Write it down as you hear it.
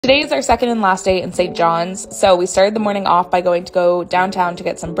Today is our second and last day in St. John's, so we started the morning off by going to go downtown to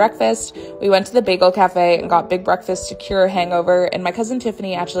get some breakfast. We went to the Bagel Cafe and got big breakfast to cure a hangover, and my cousin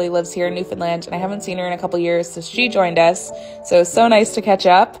Tiffany actually lives here in Newfoundland, and I haven't seen her in a couple years, so she joined us, so it was so nice to catch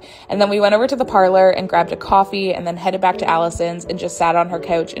up. And then we went over to the parlor and grabbed a coffee, and then headed back to Allison's and just sat on her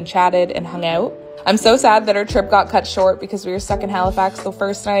couch and chatted and hung out. I'm so sad that our trip got cut short because we were stuck in Halifax the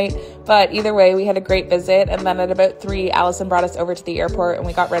first night, but either way, we had a great visit, and then at about 3, Allison brought us over to the airport and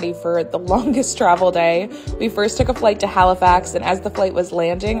we got ready for the longest travel day. We first took a flight to Halifax, and as the flight was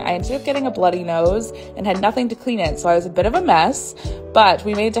landing, I ended up getting a bloody nose and had nothing to clean it, so I was a bit of a mess, but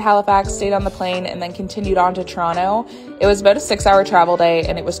we made it to Halifax, stayed on the plane, and then continued on to Toronto. It was about a 6-hour travel day,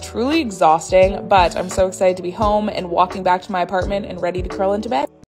 and it was truly exhausting, but I'm so excited to be home and walking back to my apartment and ready to curl into bed.